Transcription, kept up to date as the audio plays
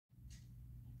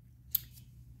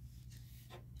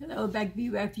Hello, back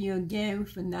be with you again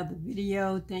for another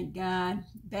video. Thank God,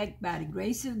 back by the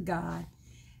grace of God.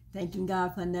 Thanking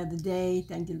God for another day.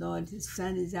 Thank the Lord, the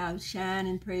sun is out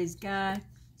shining, praise God.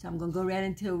 So I'm going to go right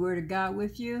into the Word of God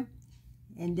with you.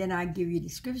 And then I'll give you the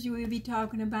scripture we'll be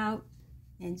talking about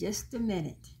in just a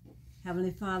minute.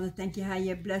 Heavenly Father, thank you how you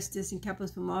have blessed us and kept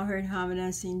us from all hurt, harm, and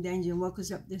unseen danger, and woke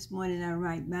us up this morning in our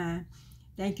right mind.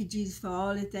 Thank you, Jesus, for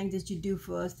all the things that you do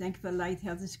for us. Thank you for life,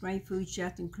 health, and strength, food,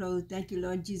 shelter, and clothes. Thank you,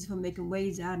 Lord Jesus, for making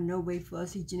ways out of no way for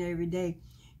us each and every day.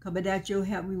 Because without your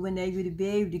help, we weren't able to be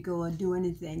able to go or do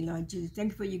anything, Lord Jesus.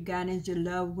 Thank you for your guidance, your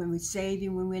love when we're saved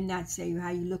and when we're not saved,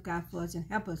 how you look out for us and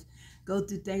help us go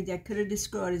through things that could have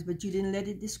destroyed us, but you didn't let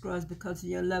it destroy us because of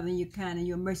your love and your kindness and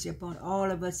your mercy upon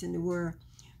all of us in the world.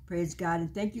 Praise God.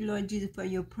 And thank you, Lord Jesus, for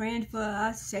your praying for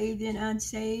us, saved and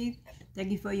unsaved. Thank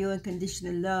you for your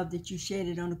unconditional love that you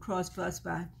shed on the cross for us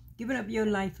by giving up your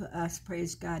life for us.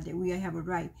 Praise God, that we have a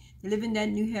right to live in that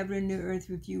new heaven and new earth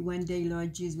with you one day,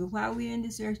 Lord Jesus. But while we're in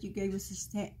this earth, you gave us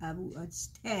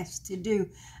a task to do,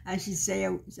 I should say,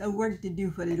 a work to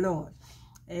do for the Lord.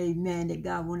 Amen. That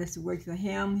God wants us to work for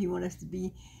him. He wants us to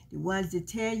be the ones to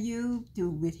tell you,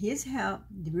 with his help,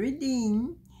 to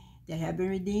redeem, that have been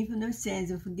redeemed from their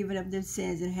sins and forgiven of their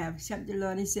sins and have accepted the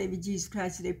Lord and Savior Jesus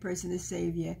Christ as their personal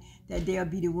Savior, that they'll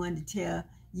be the one to tell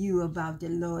you about the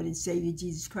Lord and Savior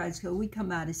Jesus Christ. Because we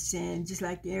come out of sin just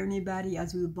like anybody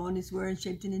else. We were born this world and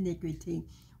shaped in iniquity.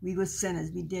 We were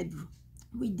sinners. We did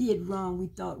wrong. We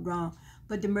thought wrong.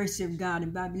 But the mercy of God,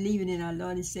 and by believing in our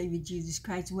Lord and Savior Jesus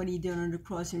Christ and what he did on the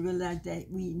cross, and realize that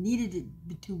we needed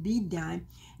it to be done.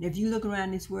 And if you look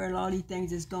around this world, all these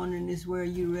things that's going on in this world,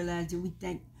 you realize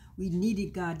that we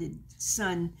needed God, the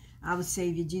Son, our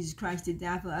Savior, Jesus Christ, to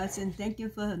die for us. And thank you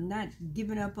for not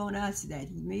giving up on us, that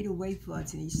he made a way for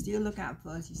us, and he still look out for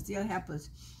us. He still help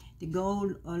us to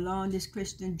go along this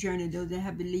Christian journey, those that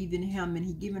have believed in him. And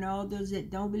he giving all those that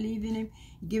don't believe in him,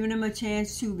 giving them a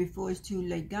chance too before it's too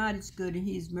late. God is good, and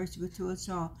he is merciful to us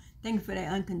all. Thank you for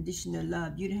that unconditional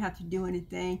love. You didn't have to do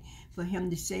anything for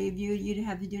him to save you. You didn't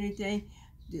have to do anything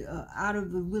out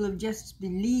of the will of just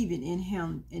believing in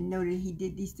him and know that he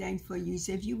did these things for you.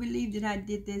 So if you believe that I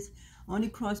did this on the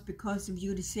cross because of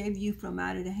you, to save you from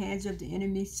out of the hands of the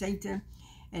enemy, Satan,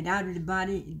 and out of the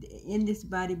body, in this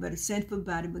body, but a sinful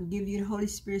body, but give you the Holy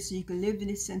Spirit so you can live in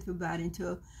this sinful body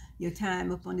until your time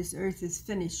upon this earth is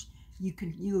finished. We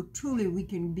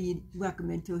can be welcome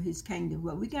into his kingdom.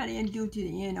 Well, we got to endure to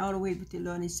the end, all the way with the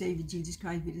Lord and Savior Jesus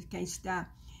Christ. We just can't stop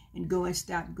and go and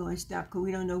stop, because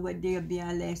we don't know what day will be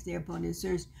our last day upon this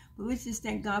earth. But we just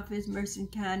thank God for his mercy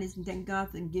and kindness, and thank God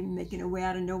for making a way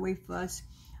out of no way for us.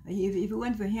 If it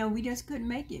wasn't for him, we just couldn't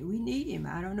make it. We need him.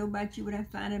 I don't know about you, but I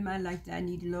find in my life that I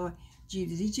need the Lord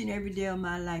Jesus each and every day of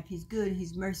my life. He's good,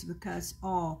 he's merciful, because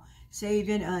all, saved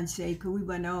and unsaved, because we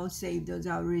weren't all saved. Those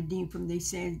are redeemed from their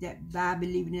sins, that by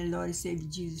believing in the Lord and Savior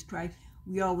Jesus Christ.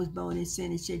 We all was born in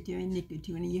sin and shaped in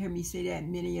iniquity. And you hear me say that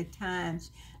many a times.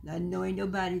 Knowing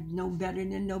nobody no better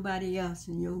than nobody else.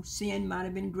 And your sin might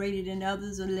have been greater than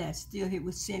others or less. Still, it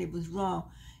was sin. It was wrong.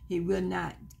 He will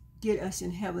not get us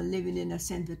in heaven living in a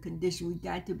sinful condition. We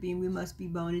got to be, and we must be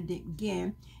born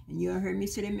again. And you heard me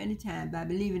say that many times, by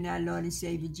believing in our Lord and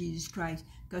Savior Jesus Christ,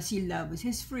 because he loves us.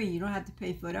 It's free. You don't have to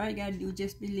pay for it. All you got to do is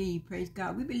just believe. Praise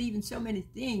God. We believe in so many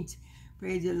things.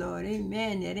 Praise the Lord.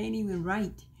 Amen. That ain't even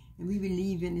right. And we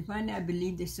believe in, if I not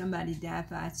believe that somebody died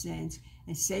for our sins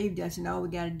and saved us, and all we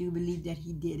got to do is believe that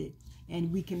he did it.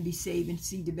 And we can be saved and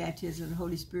see the baptism of the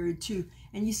Holy Spirit too.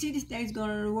 And you see these things going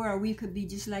on in the world. We could be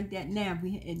just like that now.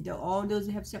 All those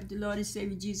that have accepted the Lord and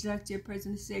Savior Jesus Christ, their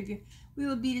personal Savior, we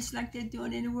will be just like they're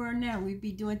doing in the world now. We'd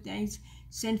be doing things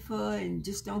sinful and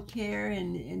just don't care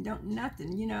and don't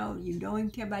nothing. You know, you don't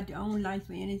even care about your own life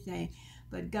or anything.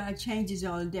 But God changes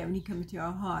all of that when he comes into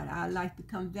our heart. Our life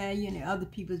becomes value, and other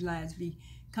people's lives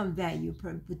become value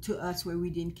to us where we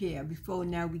didn't care. Before,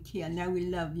 now we care. Now we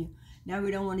love you. Now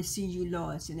we don't want to see you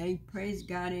lost. And they praise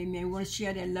God, amen. We want to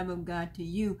share that love of God to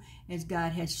you as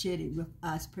God has shared it with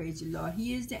us. Praise the Lord.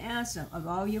 He is the answer of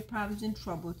all your problems and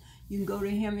troubles. You can go to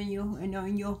him in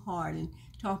your heart and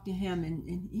talk to him.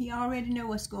 And he already knows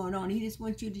what's going on. He just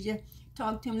wants you to just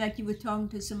talk to him like you were talking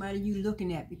to somebody you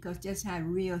looking at, because that's how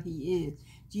real he is.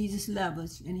 Jesus loves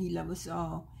us, and he loves us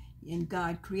all. And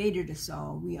God created us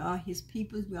all. We are his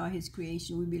people. We are his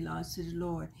creation. We belong to the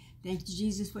Lord. Thank you,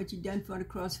 Jesus, for what you've done for the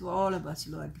cross for all of us,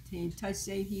 Lord. Continue to touch,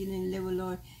 save, heal, and live,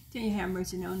 Lord. Continue to have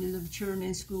mercy on the little children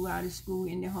in school, out of school,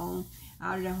 in the home,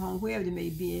 out of the home, wherever they may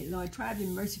be, Lord. Try to be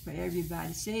merciful for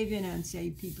everybody, saved and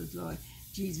unsaved people, Lord.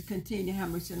 Jesus, continue to have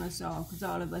mercy on us all, because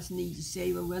all of us need you,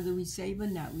 Savior, whether we save or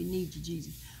not. We need you,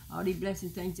 Jesus. All these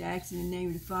blessings, thanks, I ask in the name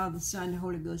of the Father, the Son, and the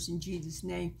Holy Ghost, in Jesus'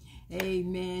 name.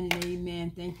 Amen and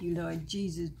amen. Thank you, Lord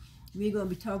Jesus. We're going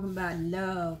to be talking about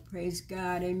love. Praise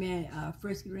God. Amen. 1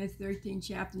 Corinthians 13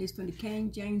 chapter. This from the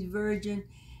King James Version.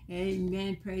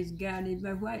 Amen. Praise God.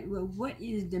 What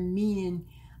is the meaning?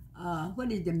 What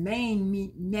is the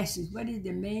main message? What is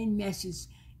the main message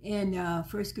in 1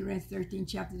 Corinthians 13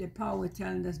 chapter that Paul was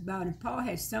telling us about? And Paul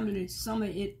has summed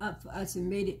it up for us and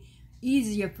made it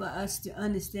easier for us to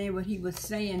understand what he was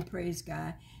saying. Praise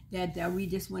God. That we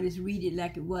just want to read it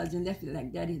like it was and left it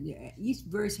like that. Each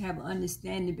verse have an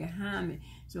understanding behind it.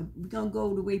 So we're going to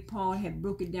go the way Paul had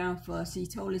broke it down for us. He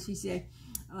told us, he said,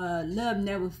 love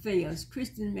never fails.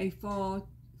 Christians may fall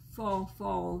to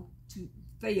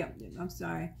fail. I'm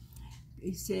sorry.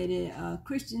 He said,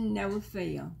 Christians never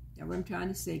fail. That's what I'm trying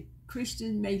to say.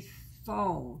 Christians may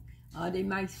fall, they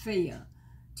might fail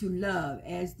to love,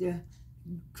 as the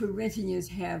Corinthians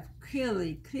have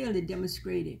clearly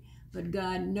demonstrated. But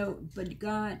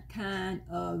God kind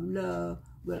of love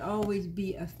will always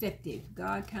be effective.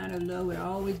 God kind of love will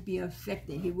always be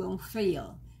effective. He won't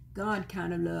fail. God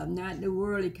kind of love, not the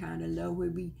worldly kind of love where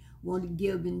we want to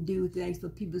give and do things for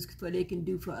people for they can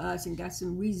do for us and got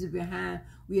some reason behind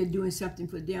we are doing something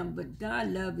for them. But God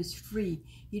love is free.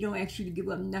 He don't ask you to give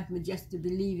up nothing but just to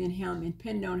believe in him and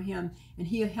depend on him, and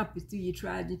he'll help you through your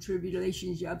trials and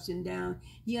tribulations, your ups and downs.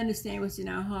 He understands what's in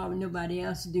our heart when nobody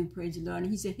else do. Praise the Lord.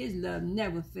 And he said his love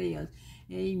never fails.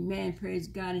 Amen. Praise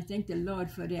God. And thank the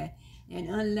Lord for that. And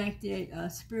unlike the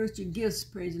spiritual gifts,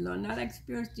 praise the Lord, not like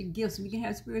spiritual gifts. We can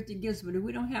have spiritual gifts, but if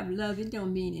we don't have love, it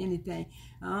don't mean anything.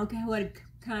 I don't care what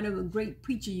kind of a great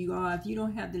preacher you are. If you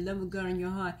don't have the love of God in your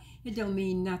heart, it don't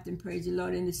mean nothing, praise the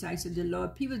Lord, in the sight of the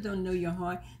Lord. People don't know your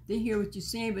heart. They hear what you're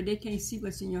saying, but they can't see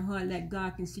what's in your heart like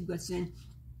God can see what's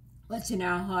in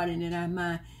our heart and in our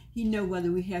mind. He know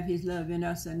whether we have his love in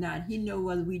us or not. He know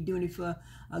whether we're doing it for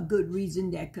a good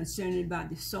reason, that concerned about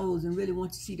the souls and really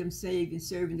want to see them saved and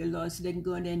serving the Lord so they can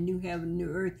go in that new heaven, new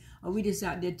earth. Or we just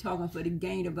out there talking for the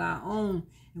gain of our own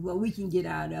and what we can get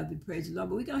out of it, praise the Lord.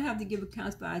 But we're going to have to give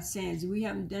accounts for our sins. We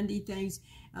haven't done these things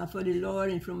for the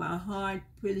Lord and from our heart,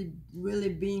 really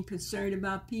being concerned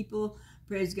about people.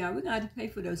 Praise God. We're going to have to pay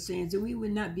for those sins, and we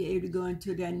would not be able to go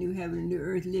into that new heaven and new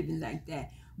earth living like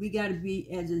that. We got to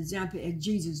be as an example as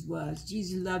Jesus was.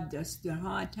 Jesus loved us, the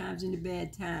hard times and the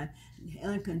bad times,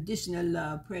 unconditional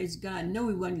love. Praise God. No,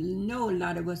 a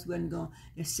lot of us wasn't going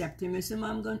to accept him, and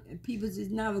some people is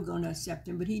never going to accept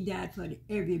him. But he died for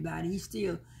everybody. He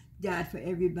still died for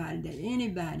everybody, that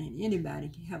anybody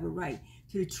can have a right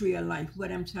to the tree of life.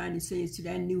 What I'm trying to say is to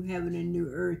that new heaven and new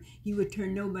earth. He would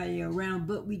turn nobody around,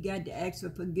 but we got to ask for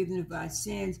forgiveness of our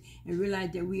sins and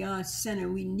realize that we are sinners.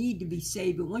 We need to be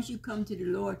saved. But once you come to the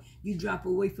Lord, you drop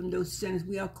away from those sinners.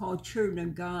 We are called children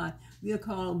of God. We are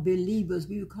called believers.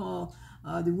 We are called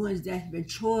the ones that have been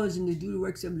chosen to do the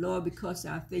works of the Lord because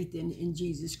of our faith in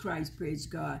Jesus Christ. Praise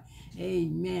God.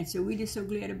 Amen. So we're just so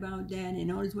glad about that. And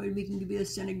the only way we can be a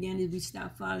son again is we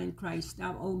stop following Christ,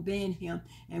 stop obeying him,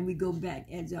 and we go back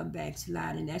as a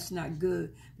backsliding. That's not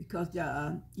good, because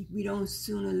if we don't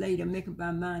sooner or later make up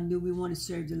our mind, do we want to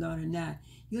serve the Lord or not,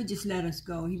 he'll just let us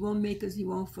go. He won't make us, he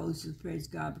won't force us, praise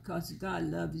God, because God's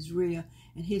love is real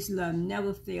and his love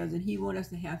never fails, and he wants us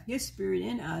to have his spirit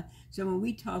in us. So when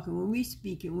we talk and when we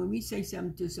speak and when we say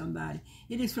something to somebody,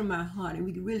 it is from our heart, and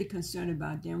we're really concerned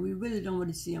about them. We really don't want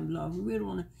to see them lost. We really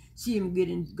want to see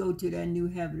them go to that new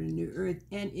heaven and new earth,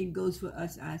 and it goes for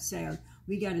us ourselves.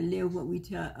 We got to live what we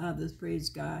tell others, praise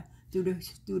God, through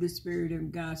the Spirit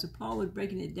of God. So Paul was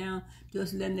breaking it down to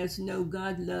us, letting us know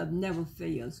God's love never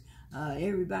fails.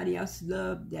 Everybody else's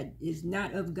love that is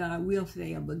not of God will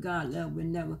fail, but God's love will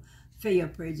never fail,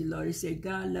 praise the Lord. It said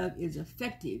God's love is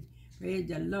effective. Praise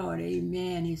the Lord,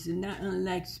 amen. It's not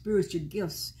unlike spiritual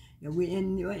gifts.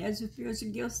 As a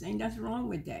spiritual gifts, ain't nothing wrong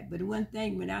with that. But one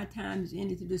thing, when our time is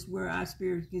ended to this world, our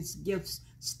spiritual gifts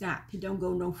stop. It don't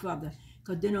go no further,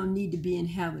 because they don't need to be in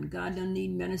heaven. God don't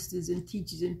need ministers and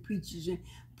teachers and preachers and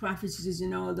prophetesses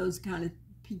and all those kind of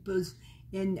peoples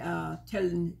and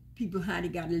telling people how they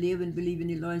got to live and believe in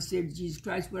the Lord and Savior Jesus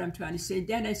Christ. What I'm trying to say,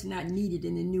 that is not needed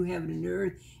in the new heaven and the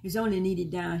earth. It's only needed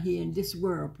down here in this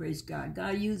world, praise God.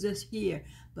 God used us here,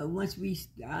 but once we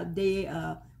are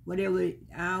there, whatever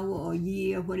hour or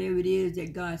year, whatever it is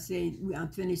that God said, I'm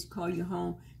finished, call you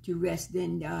home to rest,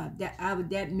 then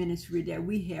that ministry that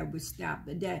we have would stop.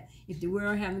 But that if the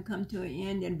world haven't come to an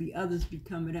end, then be others be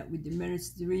coming up with the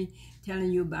ministry,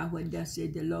 telling you about what thus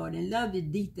said the Lord. And love is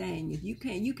the thing. If you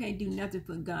can't do nothing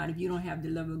for God if you don't have the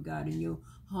love of God in your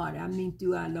heart. I mean,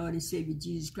 through our Lord and Savior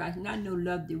Jesus Christ. Not no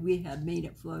love that we have made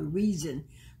up for a reason.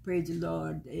 Praise the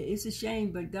Lord. It's a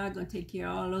shame, but God's gonna take care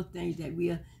of all those things that we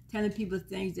are telling people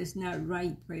things that's not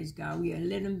right, praise God. We are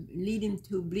lead them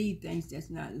to believe things that's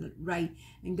not right,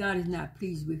 and God is not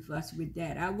pleased with us with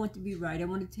that. I want to be right. I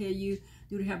want to tell you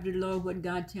through the help of the Lord what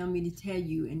God tell me to tell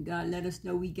you, and God let us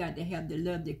know we got to have the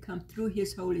love that come through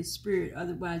His Holy Spirit.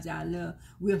 Otherwise, our love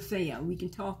will fail. We can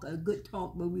talk a good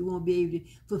talk, but we won't be able to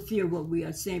fulfill what we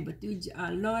are saying. But through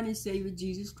our Lord and Savior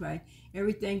Jesus Christ,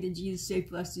 everything that Jesus said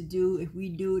for us to do, if we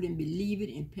do it and believe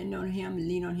it and depend on Him and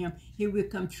lean on Him, it will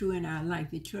come true in our life.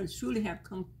 It truly have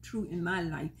come true in my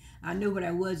life. I know what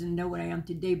I was and know what I am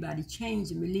today by the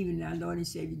change and believing in our Lord and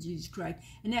Savior Jesus Christ.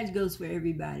 And that goes for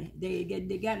everybody. They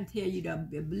got to tell you,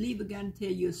 the believer got to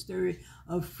tell you a story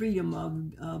of freedom,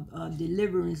 of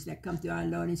deliverance that comes to our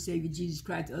Lord and Savior Jesus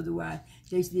Christ. Otherwise,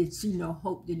 they see no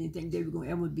hope. They didn't think they were going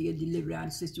to ever be delivered out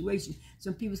of situation.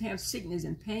 Some people have sickness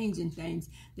and pains and things.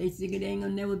 They think they ain't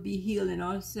going to never be healed, and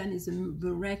all of a sudden it's a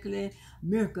miraculous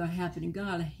miracle happening.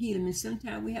 God will heal them. And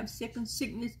sometimes we have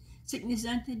sickness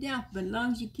unto death. But as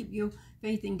long as you keep your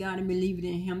faith in God and believe it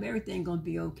in Him, everything gonna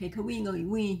be okay. Cause we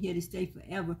ain't here to stay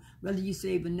forever. Whether you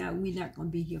save or not, we're not gonna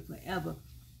be here forever.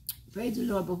 Praise the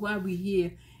Lord. But while we're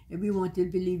here, and we want to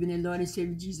believe in the Lord and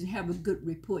Savior Jesus, have a good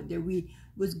report that we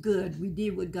was good. We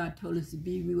did what God told us to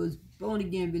be. We was born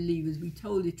again believers. We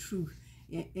told the truth.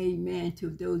 Amen. To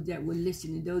those that were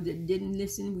listening. Those that didn't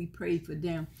listen, we prayed for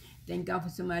them. Thank God for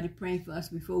somebody praying for us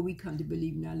before we come to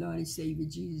believe in our Lord and Savior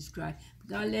Jesus Christ.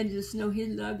 God let us know His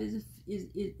love is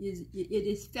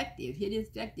effective. It is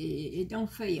effective. It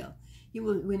don't fail.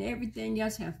 When everything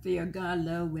else have failed, God's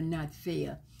love will not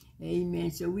fail.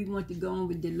 Amen. So we want to go on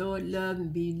with the Lord love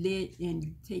and be led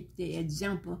and take the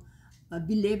example.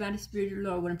 Be led by the Spirit of the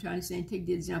Lord. What I'm trying to say, and take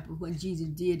the example of what Jesus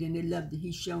did and the love that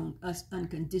He's shown us,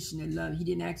 unconditional love. He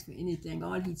didn't ask for anything.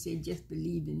 All He said, just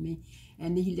believe in me.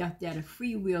 And He left out a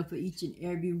free will for each and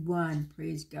every one.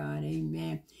 Praise God.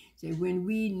 Amen. So when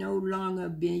we no longer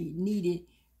be needed,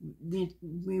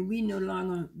 when we no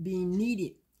longer be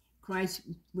needed,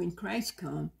 when Christ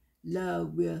comes,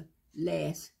 love will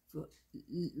last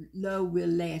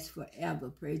forever.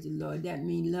 Praise the Lord. That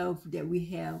means love that we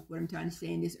have, what I'm trying to say,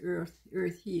 in this earth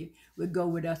here will go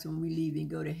with us when we leave and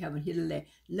go to heaven.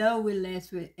 Love will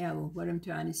last forever. What I'm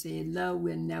trying to say is love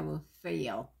will never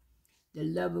fail. The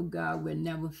love of God will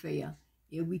never fail.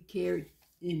 If we carry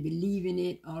and believe in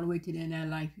it all the way to the end of our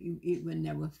life, it will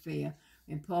never fail.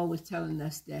 And Paul was telling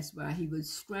us that's why he was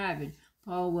describing.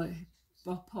 Paul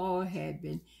had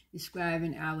been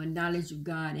describing our knowledge of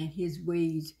God and His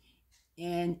ways,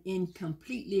 and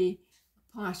incompletely,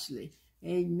 partially.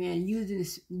 Amen.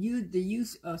 Use the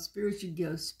use of spiritual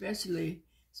gifts,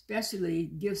 especially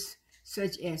gifts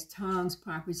such as tongues,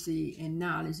 prophecy, and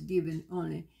knowledge given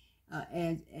only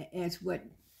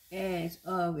as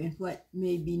of and what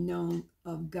may be known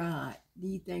of God.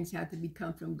 These things have to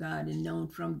become from God and known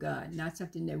from God, not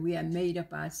something that we have made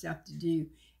up ourselves to do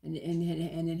and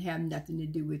it have nothing to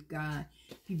do with God.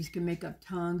 People can make up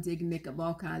tongues, they can make up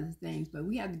all kinds of things, but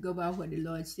we have to go by what the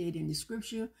Lord said in the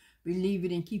scripture, believe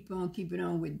it and keep on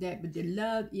with that. But the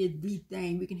love is the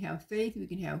thing. We can have faith, we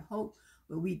can have hope,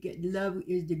 but love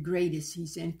is the greatest. He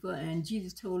said, and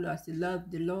Jesus told us to love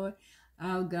the Lord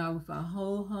our God with our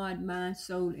whole heart, mind,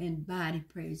 soul, and body.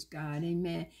 Praise God.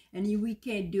 Amen. And we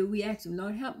can't do it. We ask Him,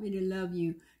 Lord, help me to love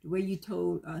you the way you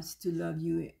told us to love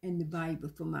you in the Bible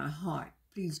from our heart.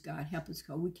 Please, God, help us,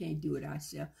 because we can't do it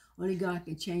ourselves. Only God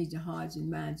can change the hearts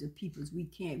and minds of people. We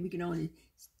can't. We can only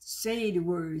say the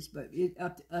words, but it's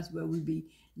up to us whether we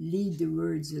lead the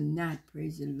words or not.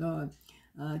 Praise the Lord.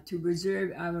 To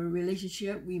preserve our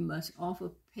relationship, we must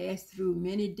often pass through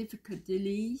many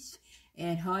difficulties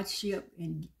and hardship,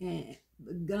 and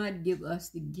God give us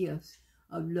the gifts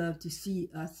of love to see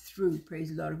us through. Praise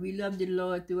the Lord. If we love the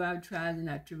Lord through our trials and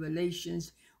our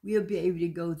tribulations, we'll be able to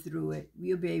go through it.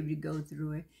 We'll be able to go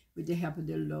through it with the help of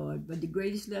the Lord. But the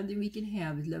greatest love that we can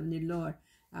have is loving the Lord,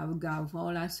 our God, with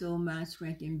all our soul, mind,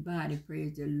 strength, and body.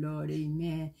 Praise the Lord.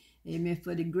 Amen. Amen.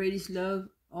 For the greatest love,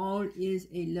 all is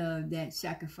a love that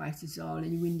sacrifices all.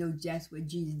 And we know just what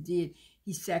Jesus did.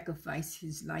 He sacrificed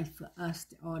His life for us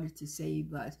in order to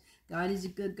save us. God is a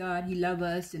good God. He loves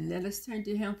us, and let us turn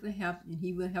to Him for help, and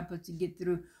He will help us to get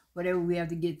through whatever we have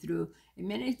to get through.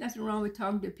 Amen. There's nothing wrong with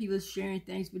talking to people, sharing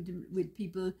things with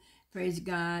people, praise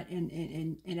God,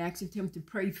 and asking Him to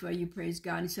pray for you, praise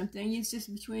God. And something is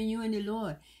just between you and the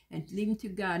Lord, and leave Him to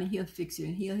God, and He'll fix it,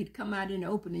 and He'll come out and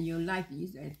open in your life, and you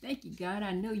say, thank you, God.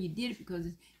 I know you did it, because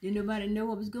didn't nobody know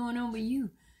what was going on with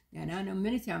you. And I know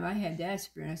many times I had that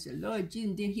experience. I said, Lord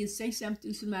Jesus, then He'll say something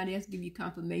through somebody else, give you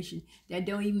confirmation that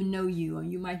don't even know you. Or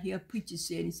you might hear a preacher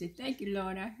say it and say, thank you,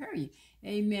 Lord, I heard you.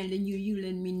 Amen. Then you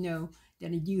let me know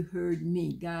that you heard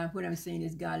me. God, what I'm saying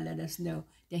is God let us know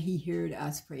that he heard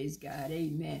us. Praise God.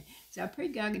 Amen. So I pray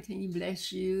God continue to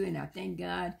bless you, and I thank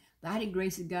God. By the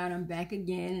grace of God, I'm back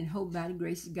again, and hope by the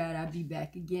grace of God, I'll be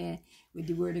back again with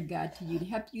the word of God to you, to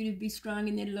help you to be strong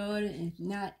in the Lord, and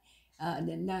not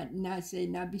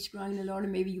be strong in the Lord, or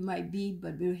maybe you might be,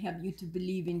 but will help you to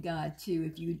believe in God too,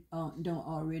 if you don't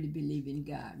already believe in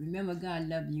God. Remember, God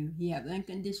loves you. He has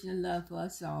unconditional love for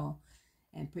us all.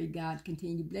 And pray God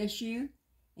continue to bless you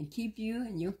and keep you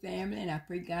and your family. And I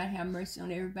pray God have mercy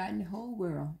on everybody in the whole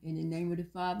world. In the name of the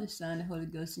Father, Son, and Holy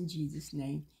Ghost, in Jesus'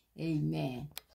 name. Amen.